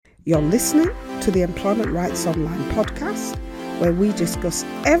You're listening to the Employment Rights Online podcast, where we discuss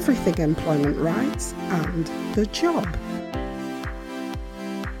everything employment rights and the job.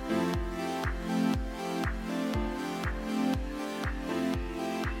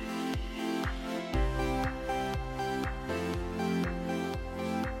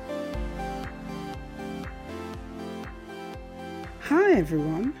 Hi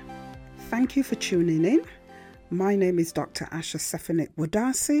everyone, thank you for tuning in. My name is Dr. Asha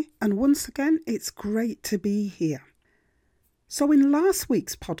Stefanik-Wadasi, and once again, it's great to be here. So in last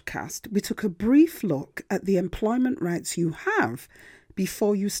week's podcast, we took a brief look at the employment rights you have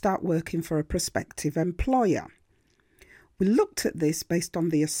before you start working for a prospective employer. We looked at this based on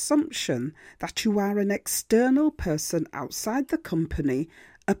the assumption that you are an external person outside the company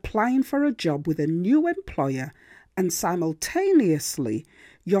applying for a job with a new employer, and simultaneously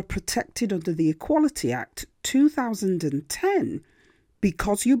you're protected under the Equality Act 2010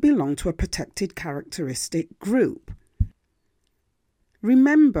 because you belong to a protected characteristic group.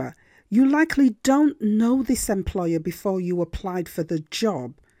 Remember, you likely don't know this employer before you applied for the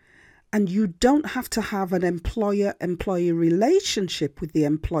job, and you don't have to have an employer-employee relationship with the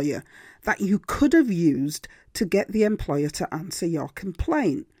employer that you could have used to get the employer to answer your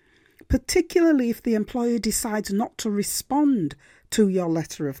complaint, particularly if the employer decides not to respond to your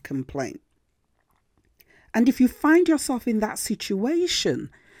letter of complaint. And if you find yourself in that situation,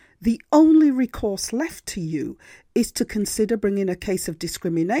 the only recourse left to you is to consider bringing a case of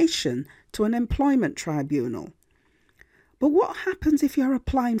discrimination to an employment tribunal. But what happens if you're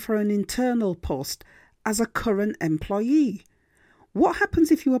applying for an internal post as a current employee? What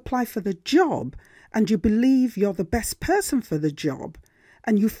happens if you apply for the job and you believe you're the best person for the job,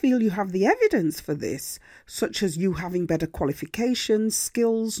 and you feel you have the evidence for this, such as you having better qualifications,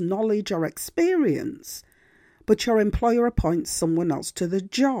 skills, knowledge or experience, but your employer appoints someone else to the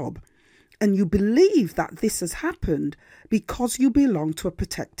job, and you believe that this has happened because you belong to a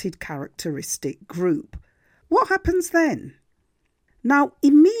protected characteristic group? What happens then? Now,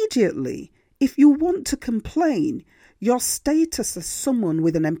 immediately, if you want to complain, your status as someone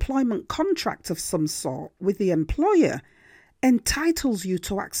with an employment contract of some sort with the employer entitles you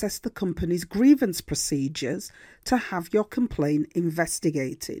to access the company's grievance procedures to have your complaint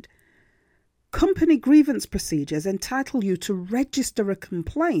investigated. Company grievance procedures entitle you to register a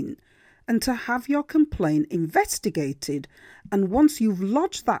complaint and to have your complaint investigated, and once you've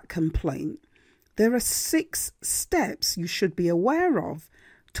lodged that complaint, there are 6 steps you should be aware of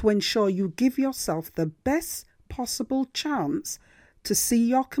to ensure you give yourself the best possible chance to see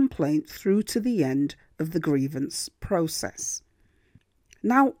your complaint through to the end of the grievance process.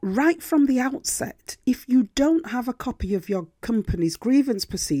 Now, right from the outset, if you don't have a copy of your company's grievance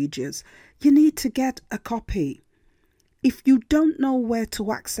procedures, you need to get a copy. If you don't know where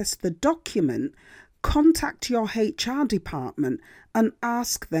to access the document, contact your HR department and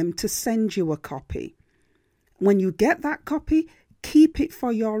ask them to send you a copy. When you get that copy, keep it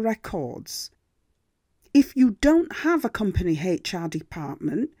for your records. If you don't have a company HR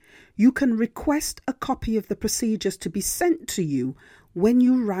department, you can request a copy of the procedures to be sent to you when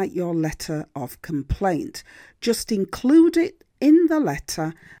you write your letter of complaint. Just include it in the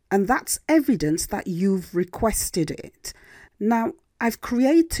letter, and that's evidence that you've requested it. Now, I've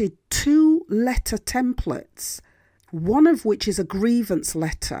created 2 letter templates, one of which is a grievance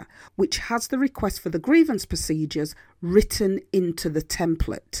letter, which has the request for the grievance procedures written into the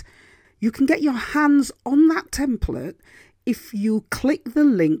template. You can get your hands on that template if you click the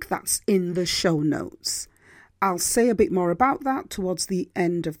link that's in the show notes. I'll say a bit more about that towards the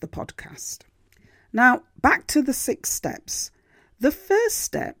end of the podcast. Now, back to the 6 steps. The first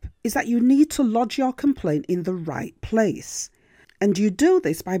step is that you need to lodge your complaint in the right place. And you do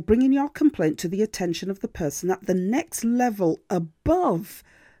this by bringing your complaint to the attention of the person at the next level above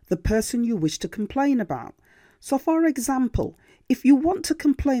the person you wish to complain about. So, for example, if you want to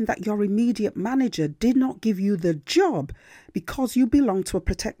complain that your immediate manager did not give you the job because you belong to a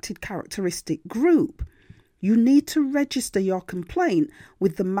protected characteristic group, you need to register your complaint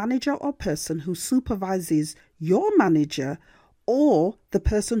with the manager or person who supervises your manager or the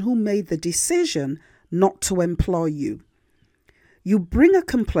person who made the decision not to employ you. You bring a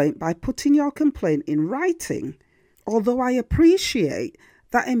complaint by putting your complaint in writing, although I appreciate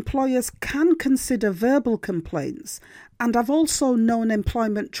that employers can consider verbal complaints, and I've also known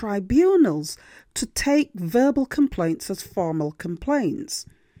employment tribunals to take verbal complaints as formal complaints.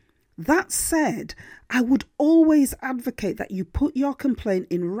 That said, I would always advocate that you put your complaint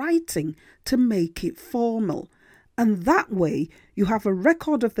in writing to make it formal, and that way you have a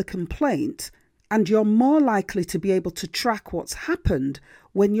record of the complaint and you're more likely to be able to track what's happened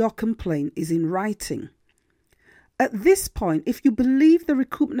when your complaint is in writing. At this point, if you believe the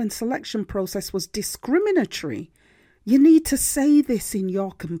recruitment and selection process was discriminatory, you need to say this in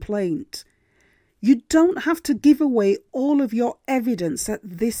your complaint. You don't have to give away all of your evidence at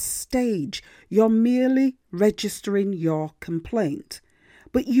this stage. You're merely registering your complaint.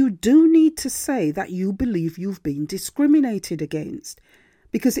 But you do need to say that you believe you've been discriminated against,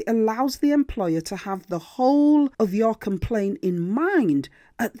 because it allows the employer to have the whole of your complaint in mind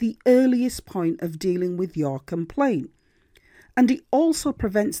at the earliest point of dealing with your complaint. And it also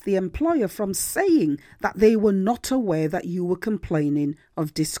prevents the employer from saying that they were not aware that you were complaining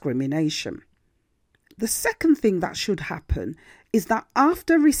of discrimination. The second thing that should happen is that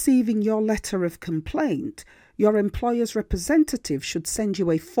after receiving your letter of complaint, your employer's representative should send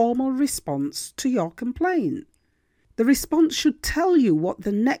you a formal response to your complaint. The response should tell you what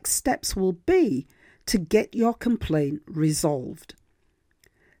the next steps will be to get your complaint resolved.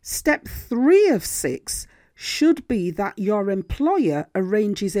 Step 3 of 6 should be that your employer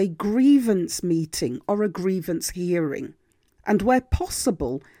arranges a grievance meeting or a grievance hearing. And where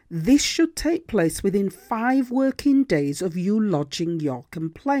possible, this should take place within 5 working days of you lodging your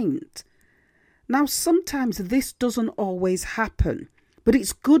complaint. Now, sometimes this doesn't always happen, but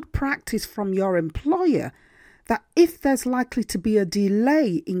it's good practice from your employer that if there's likely to be a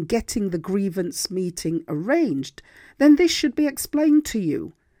delay in getting the grievance meeting arranged, then this should be explained to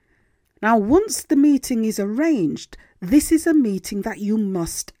you. Now, once the meeting is arranged, this is a meeting that you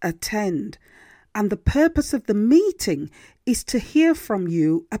must attend. And the purpose of the meeting is to hear from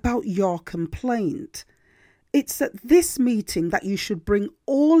you about your complaint. It's at this meeting that you should bring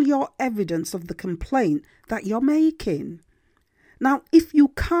all your evidence of the complaint that you're making. Now, if you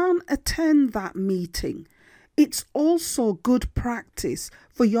can't attend that meeting, it's also good practice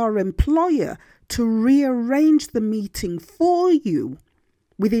for your employer to rearrange the meeting for you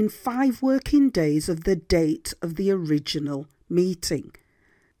within 5 working days of the date of the original meeting.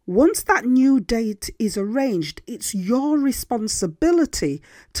 Once that new date is arranged, it's your responsibility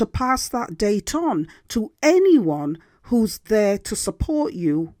to pass that date on to anyone who's there to support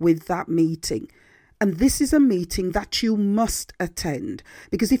you with that meeting. And this is a meeting that you must attend,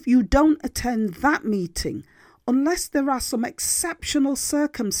 because if you don't attend that meeting, unless there are some exceptional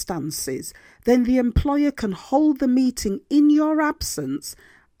circumstances, then the employer can hold the meeting in your absence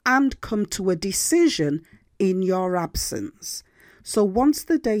and come to a decision in your absence. So once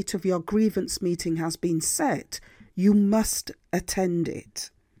the date of your grievance meeting has been set, you must attend it.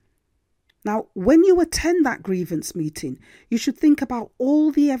 Now, when you attend that grievance meeting, you should think about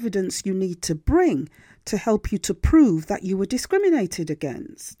all the evidence you need to bring to help you to prove that you were discriminated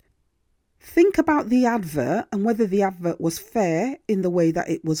against. Think about the advert and whether the advert was fair in the way that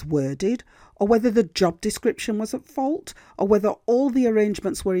it was worded, or whether the job description was at fault, or whether all the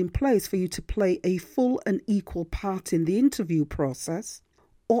arrangements were in place for you to play a full and equal part in the interview process,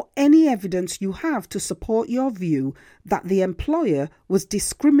 or any evidence you have to support your view that the employer was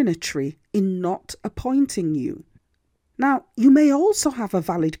discriminatory in not appointing you. Now, you may also have a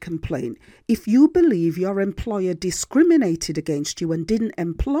valid complaint if you believe your employer discriminated against you and didn't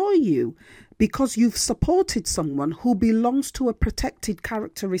employ you because you've supported someone who belongs to a protected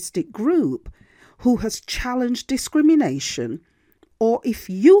characteristic group who has challenged discrimination, or if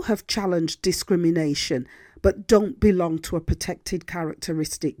you have challenged discrimination but don't belong to a protected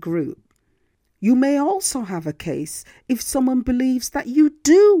characteristic group. You may also have a case if someone believes that you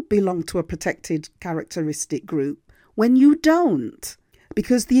do belong to a protected characteristic group when you don't,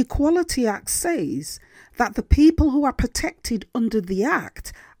 because the Equality Act says that the people who are protected under the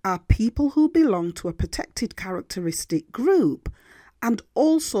Act are people who belong to a protected characteristic group and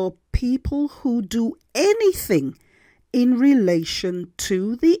also people who do anything in relation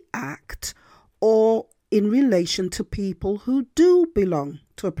to the Act or in relation to people who do belong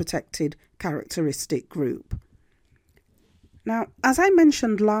to a protected characteristic group. Now, as I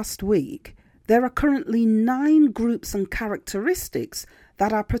mentioned last week, there are currently 9 groups and characteristics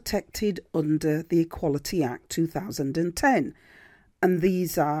that are protected under the Equality Act 2010. And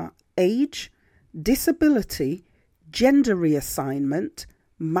these are age, disability, gender reassignment,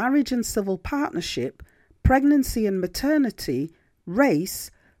 marriage and civil partnership, pregnancy and maternity, race,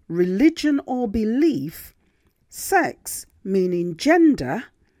 religion or belief, sex, meaning gender,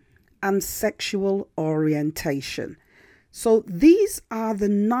 and sexual orientation. So these are the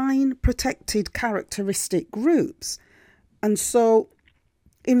 9 protected characteristic groups. And so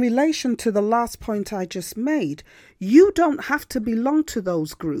in relation to the last point I just made, you don't have to belong to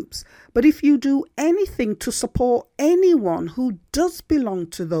those groups. But if you do anything to support anyone who does belong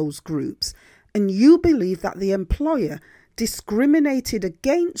to those groups, and you believe that the employer discriminated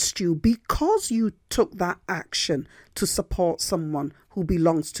against you because you took that action to support someone who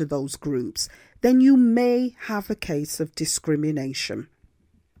belongs to those groups, then you may have a case of discrimination.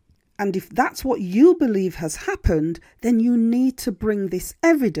 And if that's what you believe has happened, then you need to bring this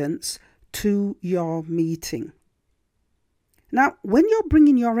evidence to your meeting. Now, when you're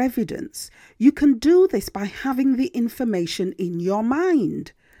bringing your evidence, you can do this by having the information in your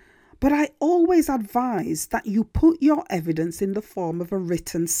mind. But I always advise that you put your evidence in the form of a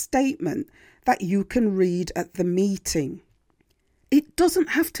written statement that you can read at the meeting. It doesn't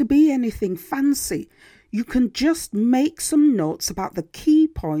have to be anything fancy. You can just make some notes about the key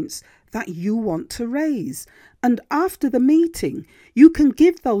points that you want to raise. And after the meeting, you can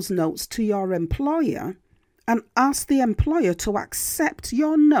give those notes to your employer and ask the employer to accept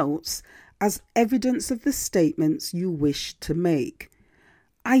your notes as evidence of the statements you wish to make.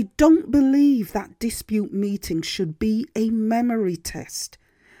 I don't believe that dispute meetings should be a memory test.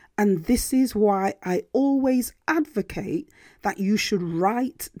 And this is why I always advocate that you should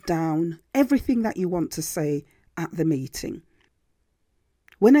write down everything that you want to say at the meeting.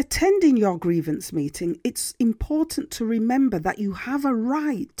 When attending your grievance meeting, it's important to remember that you have a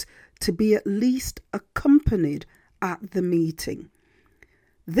right to be at least accompanied at the meeting.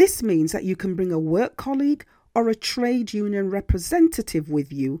 This means that you can bring a work colleague or a trade union representative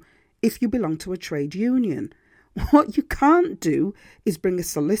with you if you belong to a trade union. What you can't do is bring a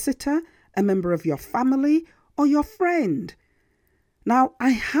solicitor, a member of your family, or your friend. Now, I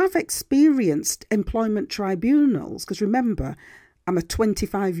have experienced employment tribunals, because remember, I'm a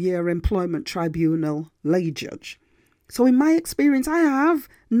 25-year employment tribunal lay judge. So in my experience, I have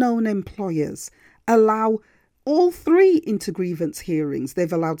known employers allow all three into grievance hearings.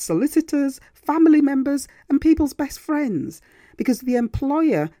 They've allowed solicitors, family members, and people's best friends, because the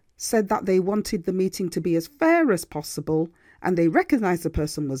employer said that they wanted the meeting to be as fair as possible, and they recognised the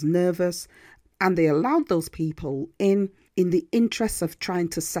person was nervous, and they allowed those people in the interests of trying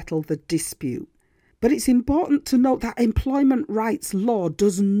to settle the dispute. But it's important to note that employment rights law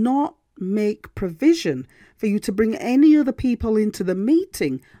does not make provision for you to bring any other people into the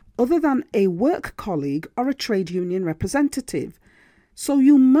meeting other than a work colleague or a trade union representative. So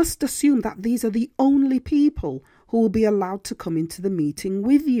you must assume that these are the only people who will be allowed to come into the meeting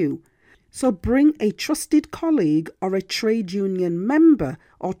with you. So bring a trusted colleague or a trade union member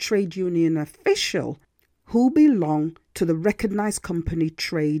or trade union official who belong to the recognised company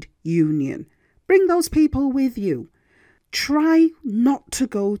trade union. Bring those people with you. Try not to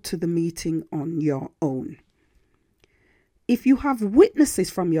go to the meeting on your own. If you have witnesses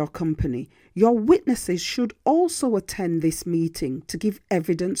from your company, your witnesses should also attend this meeting to give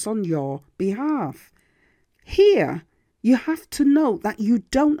evidence on your behalf. Here, you have to note that you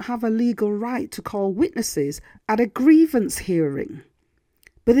don't have a legal right to call witnesses at a grievance hearing.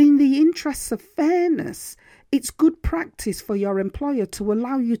 But in the interests of fairness, it's good practice for your employer to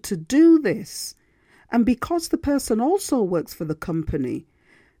allow you to do this. And because the person also works for the company,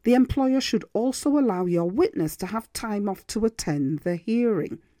 the employer should also allow your witness to have time off to attend the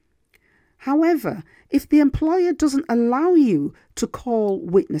hearing. However, if the employer doesn't allow you to call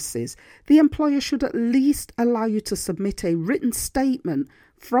witnesses, the employer should at least allow you to submit a written statement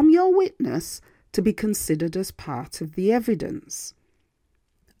from your witness to be considered as part of the evidence.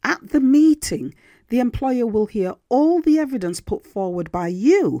 At the meeting, the employer will hear all the evidence put forward by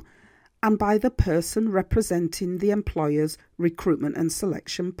you and by the person representing the employer's recruitment and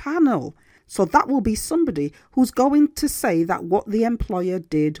selection panel. So that will be somebody who's going to say that what the employer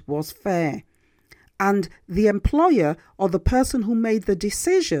did was fair. And the employer or the person who made the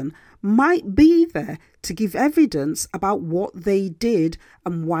decision might be there to give evidence about what they did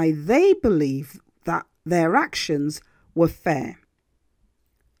and why they believe that their actions were fair.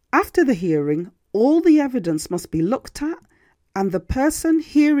 After the hearing, all the evidence must be looked at, and the person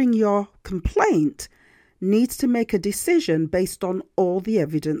hearing your complaint needs to make a decision based on all the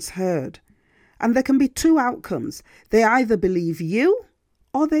evidence heard. And there can be two outcomes. They either believe you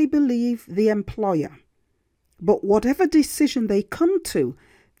or they believe the employer. But whatever decision they come to,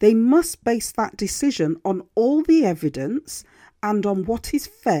 they must base that decision on all the evidence and on what is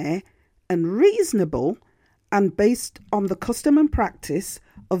fair and reasonable and based on the custom and practice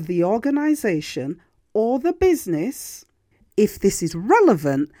of the organisation or the business, if this is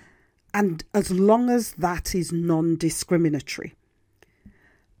relevant, and as long as that is non-discriminatory.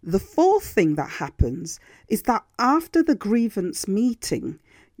 The fourth thing that happens is that after the grievance meeting,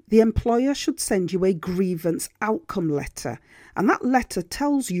 the employer should send you a grievance outcome letter, and that letter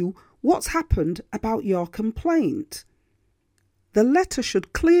tells you what's happened about your complaint. The letter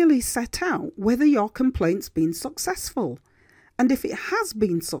should clearly set out whether your complaint's been successful. And if it has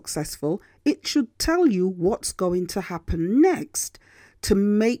been successful, it should tell you what's going to happen next to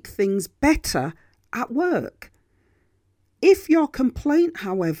make things better at work. If your complaint,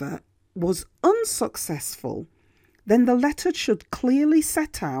 however, was unsuccessful, then the letter should clearly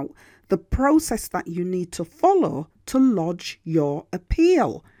set out the process that you need to follow to lodge your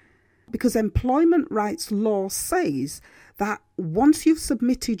appeal. Because employment rights law says that once you've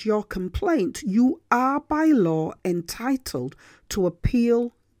submitted your complaint, you are by law entitled to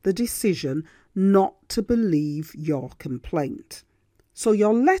appeal the decision not to believe your complaint. So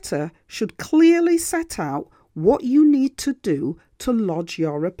your letter should clearly set out what you need to do to lodge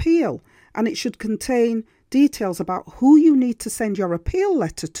your appeal, and it should contain details about who you need to send your appeal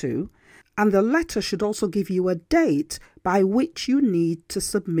letter to, and the letter should also give you a date by which you need to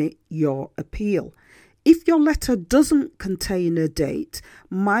submit your appeal. If your letter doesn't contain a date,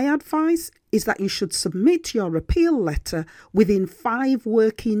 my advice is that you should submit your appeal letter within 5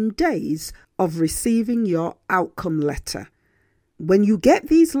 working days of receiving your outcome letter. When you get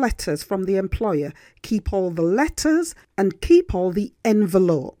these letters from the employer, keep all the letters and keep all the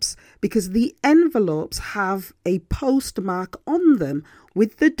envelopes, because the envelopes have a postmark on them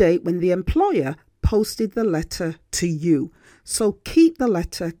with the date when the employer posted the letter to you. So keep the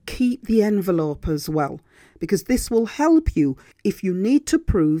letter, keep the envelope as well, because this will help you if you need to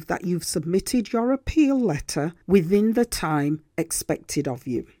prove that you've submitted your appeal letter within the time expected of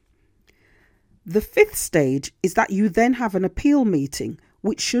you. The 5th stage is that you then have an appeal meeting,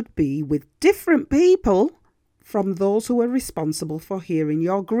 which should be with different people from those who are responsible for hearing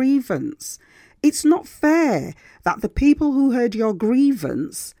your grievance. It's not fair that the people who heard your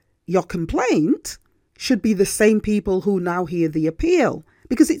grievance, your complaint, should be the same people who now hear the appeal,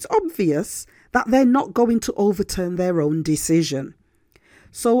 because it's obvious that they're not going to overturn their own decision.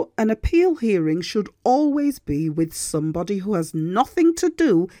 So an appeal hearing should always be with somebody who has nothing to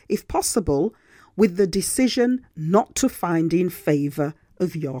do, if possible, with the decision not to find in favour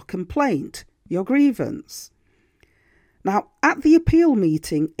of your complaint, your grievance. Now, at the appeal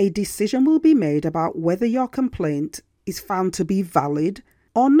meeting, a decision will be made about whether your complaint is found to be valid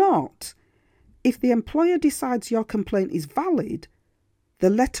or not. If the employer decides your complaint is valid, the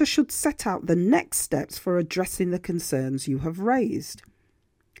letter should set out the next steps for addressing the concerns you have raised.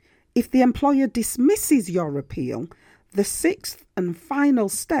 If the employer dismisses your appeal, the 6th and final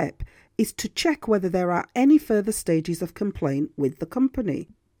step is to check whether there are any further stages of complaint with the company.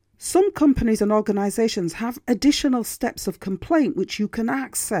 Some companies and organisations have additional steps of complaint which you can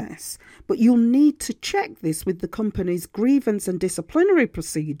access, but you'll need to check this with the company's grievance and disciplinary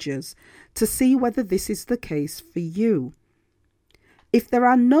procedures to see whether this is the case for you. If there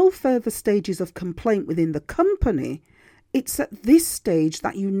are no further stages of complaint within the company, it's at this stage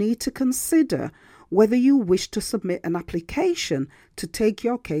that you need to consider whether you wish to submit an application to take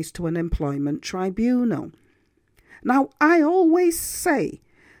your case to an employment tribunal. Now, I always say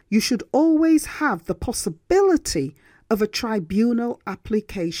you should always have the possibility of a tribunal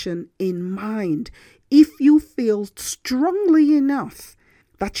application in mind if you feel strongly enough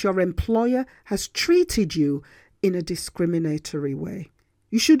that your employer has treated you in a discriminatory way.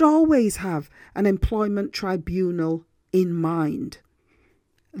 You should always have an employment tribunal in mind.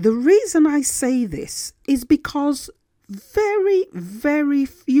 The reason I say this is because very, very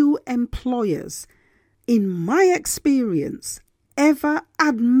few employers, in my experience, ever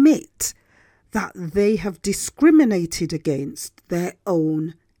admit that they have discriminated against their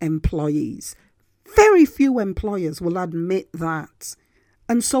own employees. Very few employers will admit that.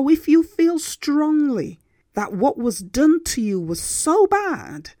 And so if you feel strongly that what was done to you was so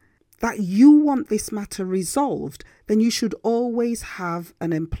bad that you want this matter resolved, then you should always have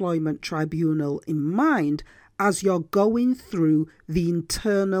an employment tribunal in mind as you're going through the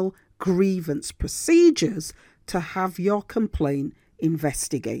internal grievance procedures to have your complaint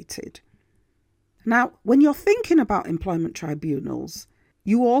investigated. Now, when you're thinking about employment tribunals,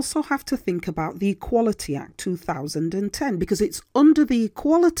 you also have to think about the Equality Act 2010, because it's under the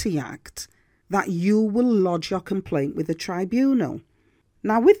Equality Act that you will lodge your complaint with a tribunal.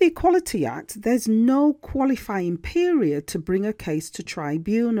 Now, with the Equality Act, there's no qualifying period to bring a case to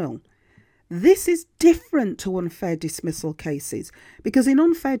tribunal. This is different to unfair dismissal cases, because in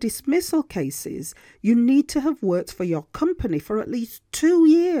unfair dismissal cases, you need to have worked for your company for at least 2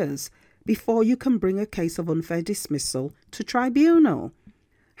 years before you can bring a case of unfair dismissal to tribunal.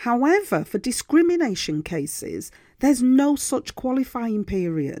 However, for discrimination cases, there's no such qualifying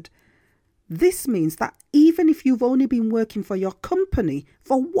period. This means that even if you've only been working for your company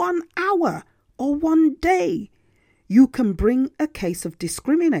for 1 hour or 1 day, you can bring a case of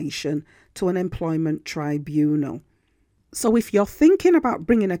discrimination to an employment tribunal. So if you're thinking about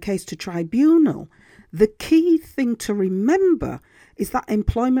bringing a case to tribunal, the key thing to remember is that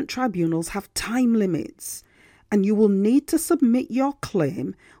employment tribunals have time limits, and you will need to submit your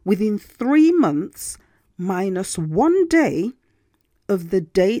claim within 3 months minus 1 day of the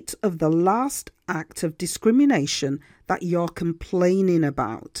date of the last act of discrimination that you're complaining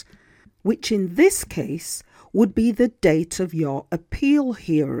about, which in this case would be the date of your appeal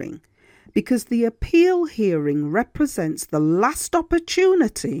hearing, because the appeal hearing represents the last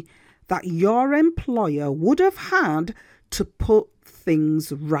opportunity that your employer would have had to put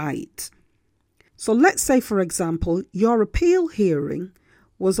things right. So let's say, for example, your appeal hearing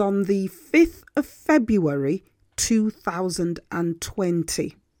was on the 5th of February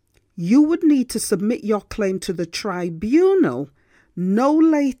 2020. You would need to submit your claim to the tribunal no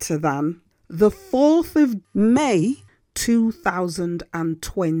later than the 4th of May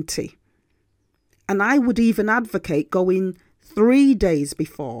 2020. And I would even advocate going 3 days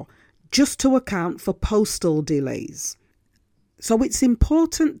before, just to account for postal delays. So it's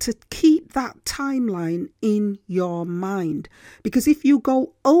important to keep that timeline in your mind, because if you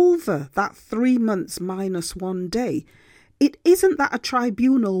go over that 3 months minus 1 day, it isn't that a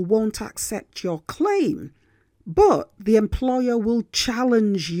tribunal won't accept your claim, but the employer will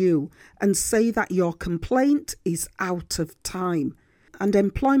challenge you and say that your complaint is out of time. And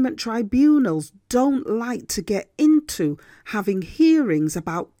employment tribunals don't like to get into having hearings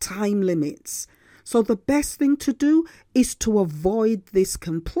about time limits. So the best thing to do is to avoid this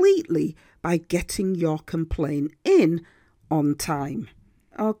completely by getting your complaint in on time.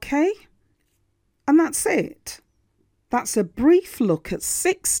 Okay? And that's it. That's a brief look at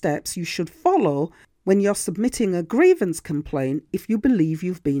 6 steps you should follow when you're submitting a grievance complaint if you believe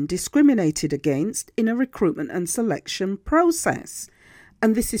you've been discriminated against in a recruitment and selection process.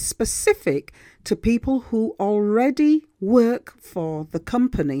 And this is specific to people who already work for the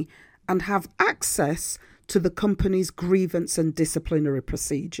company and have access to the company's grievance and disciplinary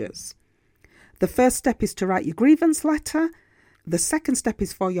procedures. The first step is to write your grievance letter. The second step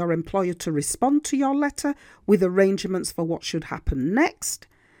is for your employer to respond to your letter with arrangements for what should happen next.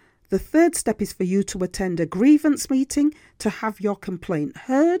 The third step is for you to attend a grievance meeting to have your complaint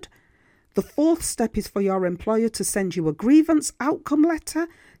heard. The fourth step is for your employer to send you a grievance outcome letter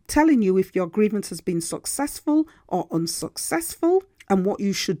telling you if your grievance has been successful or unsuccessful and what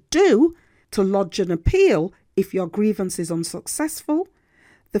you should do to lodge an appeal if your grievance is unsuccessful.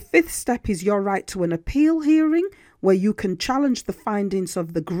 The fifth step is your right to an appeal hearing where you can challenge the findings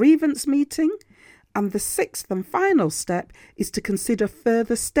of the grievance meeting. And the sixth and final step is to consider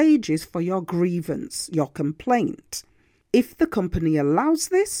further stages for your grievance, your complaint, if the company allows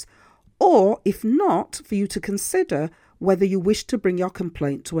this, or if not, for you to consider whether you wish to bring your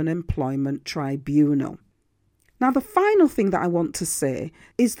complaint to an employment tribunal. Now, the final thing that I want to say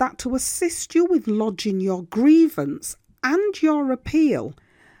is that to assist you with lodging your grievance and your appeal,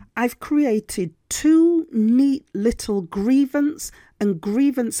 I've created 2 neat little grievance and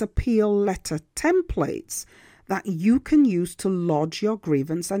grievance appeal letter templates that you can use to lodge your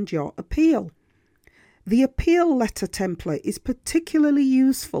grievance and your appeal. The appeal letter template is particularly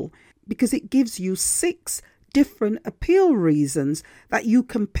useful because it gives you 6 different appeal reasons that you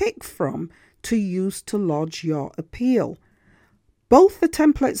can pick from to use to lodge your appeal. Both the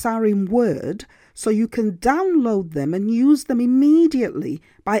templates are in Word, so you can download them and use them immediately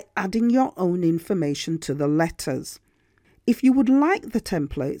by adding your own information to the letters. If you would like the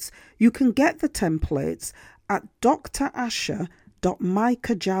templates, you can get the templates at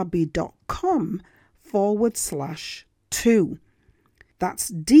drasher.mykajabi.com/2.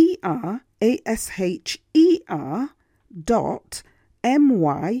 That's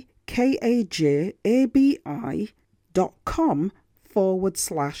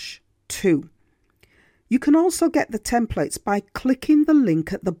You can also get the templates by clicking the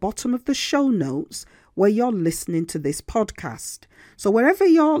link at the bottom of the show notes where you're listening to this podcast. So wherever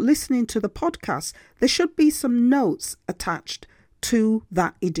you're listening to the podcast, there should be some notes attached to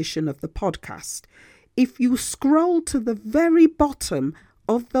that edition of the podcast. If you scroll to the very bottom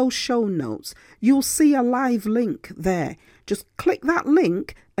of those show notes, you'll see a live link there. Just click that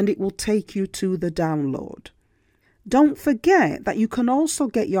link and it will take you to the download. Don't forget that you can also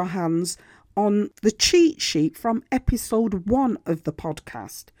get your hands on the cheat sheet from episode 1 of the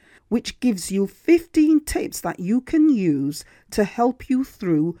podcast, which gives you 15 tips that you can use to help you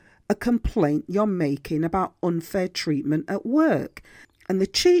through a complaint you're making about unfair treatment at work. And the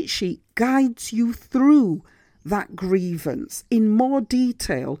cheat sheet guides you through that grievance in more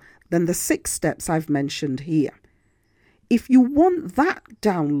detail than the 6 steps I've mentioned here. if you want that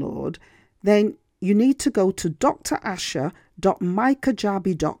download, then you need to go to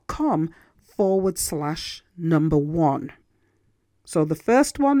drasha.micahjabi.com/1. So the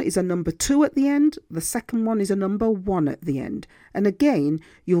first one is a number 2 at the end. The second one is a number 1 at the end. And again,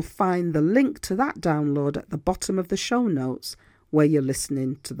 you'll find the link to that download at the bottom of the show notes where you're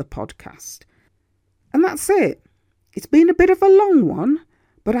listening to the podcast. And that's it. It's been a bit of a long one,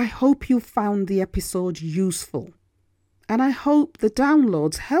 but I hope you found the episode useful. And I hope the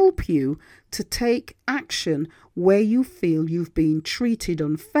downloads help you to take action where you feel you've been treated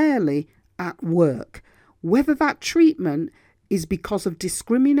unfairly at work, whether that treatment is because of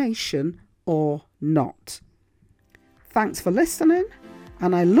discrimination or not. Thanks for listening,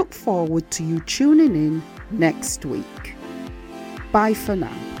 and I look forward to you tuning in next week. Bye for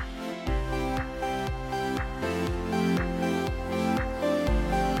now.